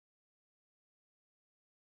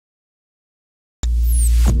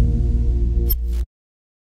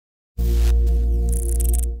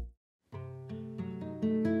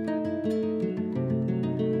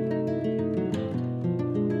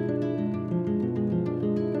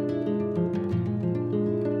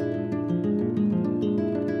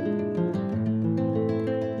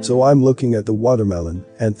So I'm looking at the watermelon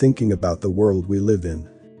and thinking about the world we live in.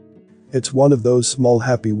 It's one of those small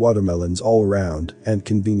happy watermelons all around and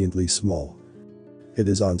conveniently small. It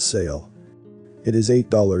is on sale. It is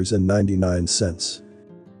 $8.99.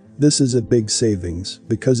 This is a big savings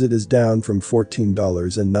because it is down from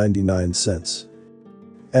 $14.99.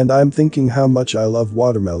 And I'm thinking how much I love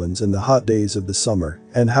watermelons in the hot days of the summer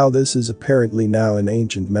and how this is apparently now an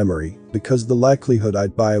ancient memory because the likelihood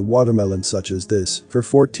I'd buy a watermelon such as this for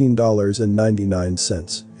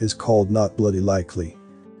 $14.99 is called not bloody likely.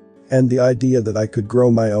 And the idea that I could grow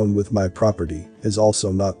my own with my property is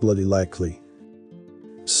also not bloody likely.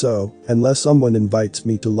 So, unless someone invites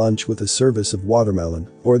me to lunch with a service of watermelon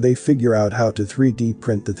or they figure out how to 3D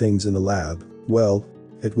print the things in a lab, well,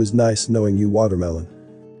 it was nice knowing you, watermelon.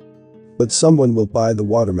 But someone will buy the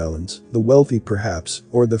watermelons, the wealthy perhaps,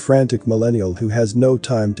 or the frantic millennial who has no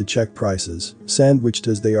time to check prices, sandwiched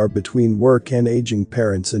as they are between work and aging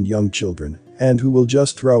parents and young children, and who will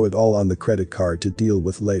just throw it all on the credit card to deal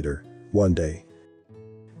with later, one day.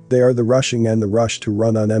 They are the rushing and the rush to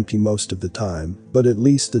run on empty most of the time, but at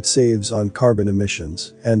least it saves on carbon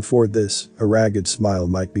emissions, and for this, a ragged smile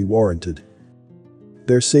might be warranted.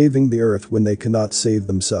 They're saving the earth when they cannot save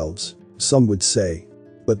themselves, some would say.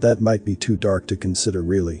 But that might be too dark to consider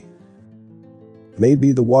really.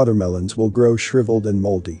 Maybe the watermelons will grow shriveled and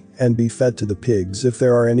moldy and be fed to the pigs if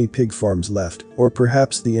there are any pig farms left, or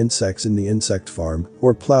perhaps the insects in the insect farm,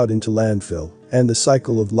 or plowed into landfill, and the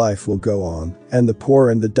cycle of life will go on, and the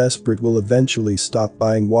poor and the desperate will eventually stop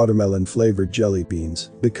buying watermelon-flavored jelly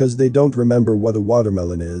beans because they don't remember what a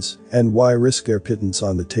watermelon is and why risk their pittance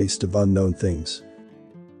on the taste of unknown things.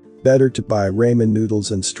 Better to buy ramen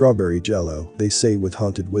noodles and strawberry jello, they say with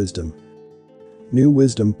haunted wisdom. New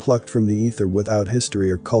wisdom plucked from the ether without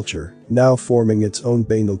history or culture, now forming its own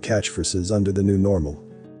banal catchphrases under the new normal.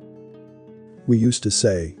 We used to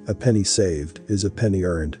say, a penny saved is a penny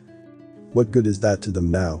earned. What good is that to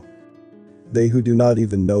them now? They who do not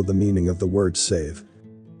even know the meaning of the word save.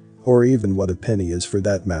 Or even what a penny is for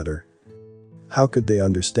that matter. How could they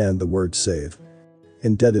understand the word save?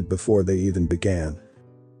 Indebted before they even began.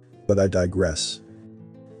 But I digress.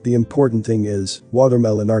 The important thing is,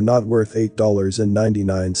 watermelon are not worth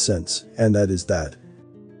 $8.99, and that is that.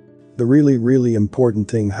 The really important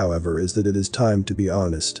thing, however, is that it is time to be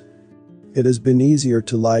honest. It has been easier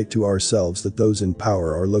to lie to ourselves that those in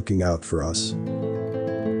power are looking out for us.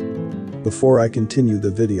 Before I continue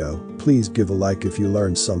the video, please give a like if you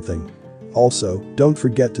learned something. Also, don't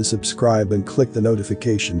forget to subscribe and click the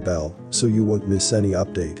notification bell so you won't miss any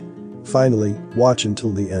update. Finally, watch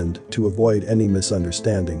until the end to avoid any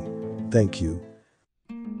misunderstanding. Thank you.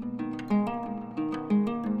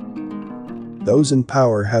 Those in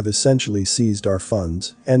power have essentially seized our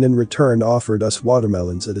funds and in return offered us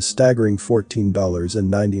watermelons at a staggering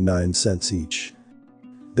 $14.99 each.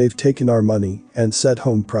 They've taken our money and set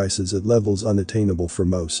home prices at levels unattainable for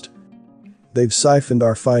most. They've siphoned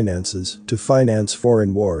our finances to finance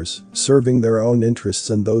foreign wars, serving their own interests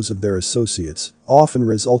and those of their associates, often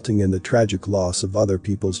resulting in the tragic loss of other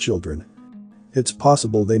people's children. It's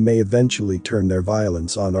possible they may eventually turn their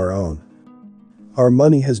violence on our own. Our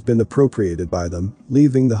money has been appropriated by them,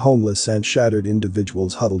 leaving the homeless and shattered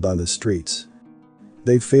individuals huddled on the streets.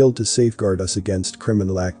 They've failed to safeguard us against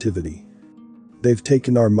criminal activity. They've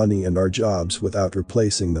taken our money and our jobs without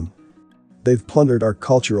replacing them. They've plundered our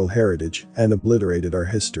cultural heritage and obliterated our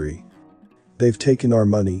history. They've taken our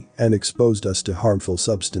money and exposed us to harmful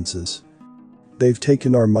substances. They've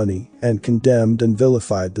taken our money and condemned and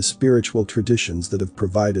vilified the spiritual traditions that have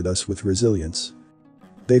provided us with resilience.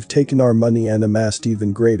 They've taken our money and amassed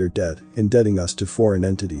even greater debt, indebting us to foreign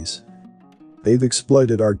entities. They've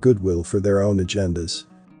exploited our goodwill for their own agendas.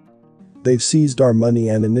 They've seized our money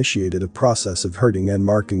and initiated a process of hurting and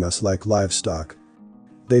marking us like livestock.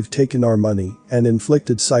 They've taken our money and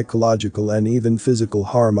inflicted psychological and even physical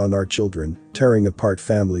harm on our children, tearing apart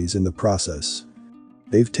families in the process.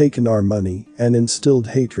 They've taken our money and instilled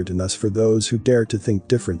hatred in us for those who dare to think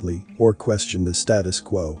differently or question the status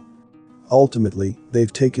quo. Ultimately,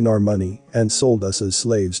 they've taken our money and sold us as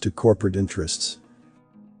slaves to corporate interests.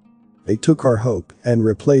 They took our hope and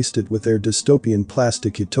replaced it with their dystopian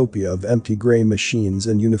plastic utopia of empty gray machines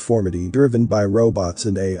and uniformity driven by robots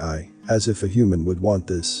and AI, as if a human would want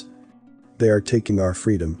this. They are taking our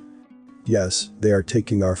freedom. Yes, they are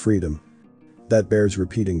taking our freedom. That bears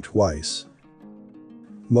repeating twice.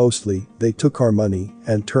 Mostly, they took our money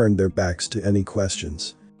and turned their backs to any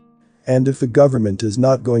questions. And if the government is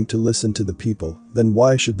not going to listen to the people, then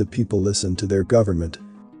why should the people listen to their government?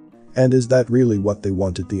 And is that really what they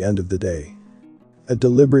want at the end of the day? A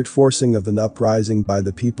deliberate forcing of an uprising by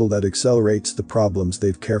the people that accelerates the problems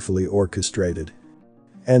they've carefully orchestrated.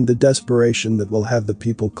 And the desperation that will have the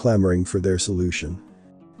people clamoring for their solution.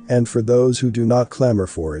 And for those who do not clamor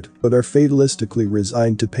for it, but are fatalistically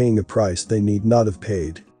resigned to paying a price they need not have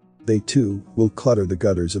paid, they too will clutter the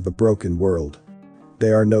gutters of a broken world.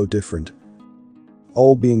 They are no different.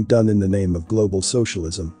 All being done in the name of global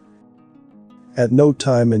socialism. At no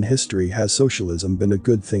time in history has socialism been a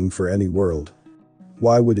good thing for any world.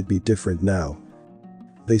 Why would it be different now?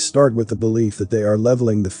 They start with the belief that they are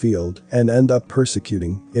leveling the field and end up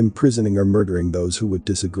persecuting, imprisoning or murdering those who would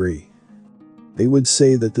disagree. They would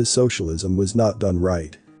say that this socialism was not done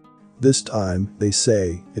right. This time, they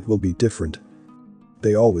say, it will be different.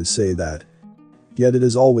 They always say that. Yet it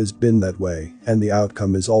has always been that way, and the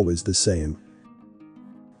outcome is always the same.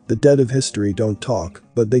 The dead of history don't talk,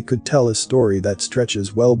 but they could tell a story that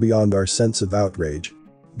stretches well beyond our sense of outrage.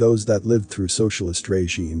 Those that lived through socialist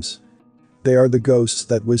regimes. They are the ghosts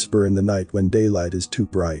that whisper in the night when daylight is too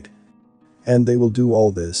bright. And they will do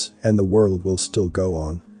all this, and the world will still go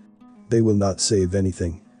on. They will not save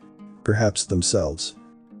anything. Perhaps themselves.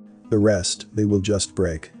 The rest, they will just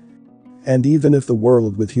break. And even if the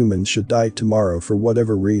world with humans should die tomorrow for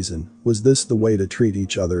whatever reason, was this the way to treat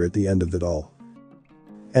each other at the end of it all?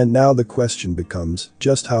 And now the question becomes,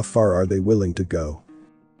 just how far are they willing to go?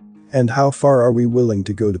 And how far are we willing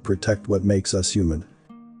to go to protect what makes us human?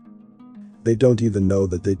 They don't even know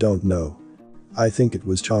that they don't know. I think it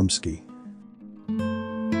was Chomsky.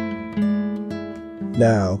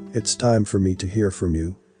 Now, it's time for me to hear from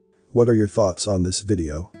you. What are your thoughts on this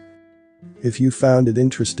video? If you found it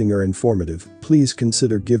interesting or informative, please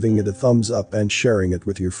consider giving it a thumbs up and sharing it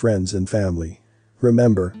with your friends and family.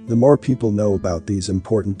 Remember, the more people know about these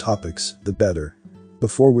important topics, the better.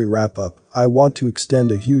 Before we wrap up, I want to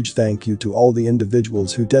extend a huge thank you to all the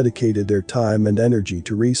individuals who dedicated their time and energy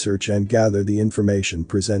to research and gather the information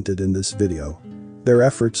presented in this video. Their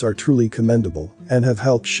efforts are truly commendable and have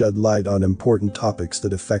helped shed light on important topics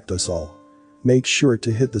that affect us all. Make sure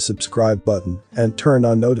to hit the subscribe button and turn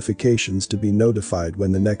on notifications to be notified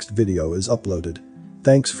when the next video is uploaded.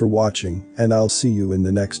 Thanks for watching, and I'll see you in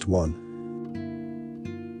the next one.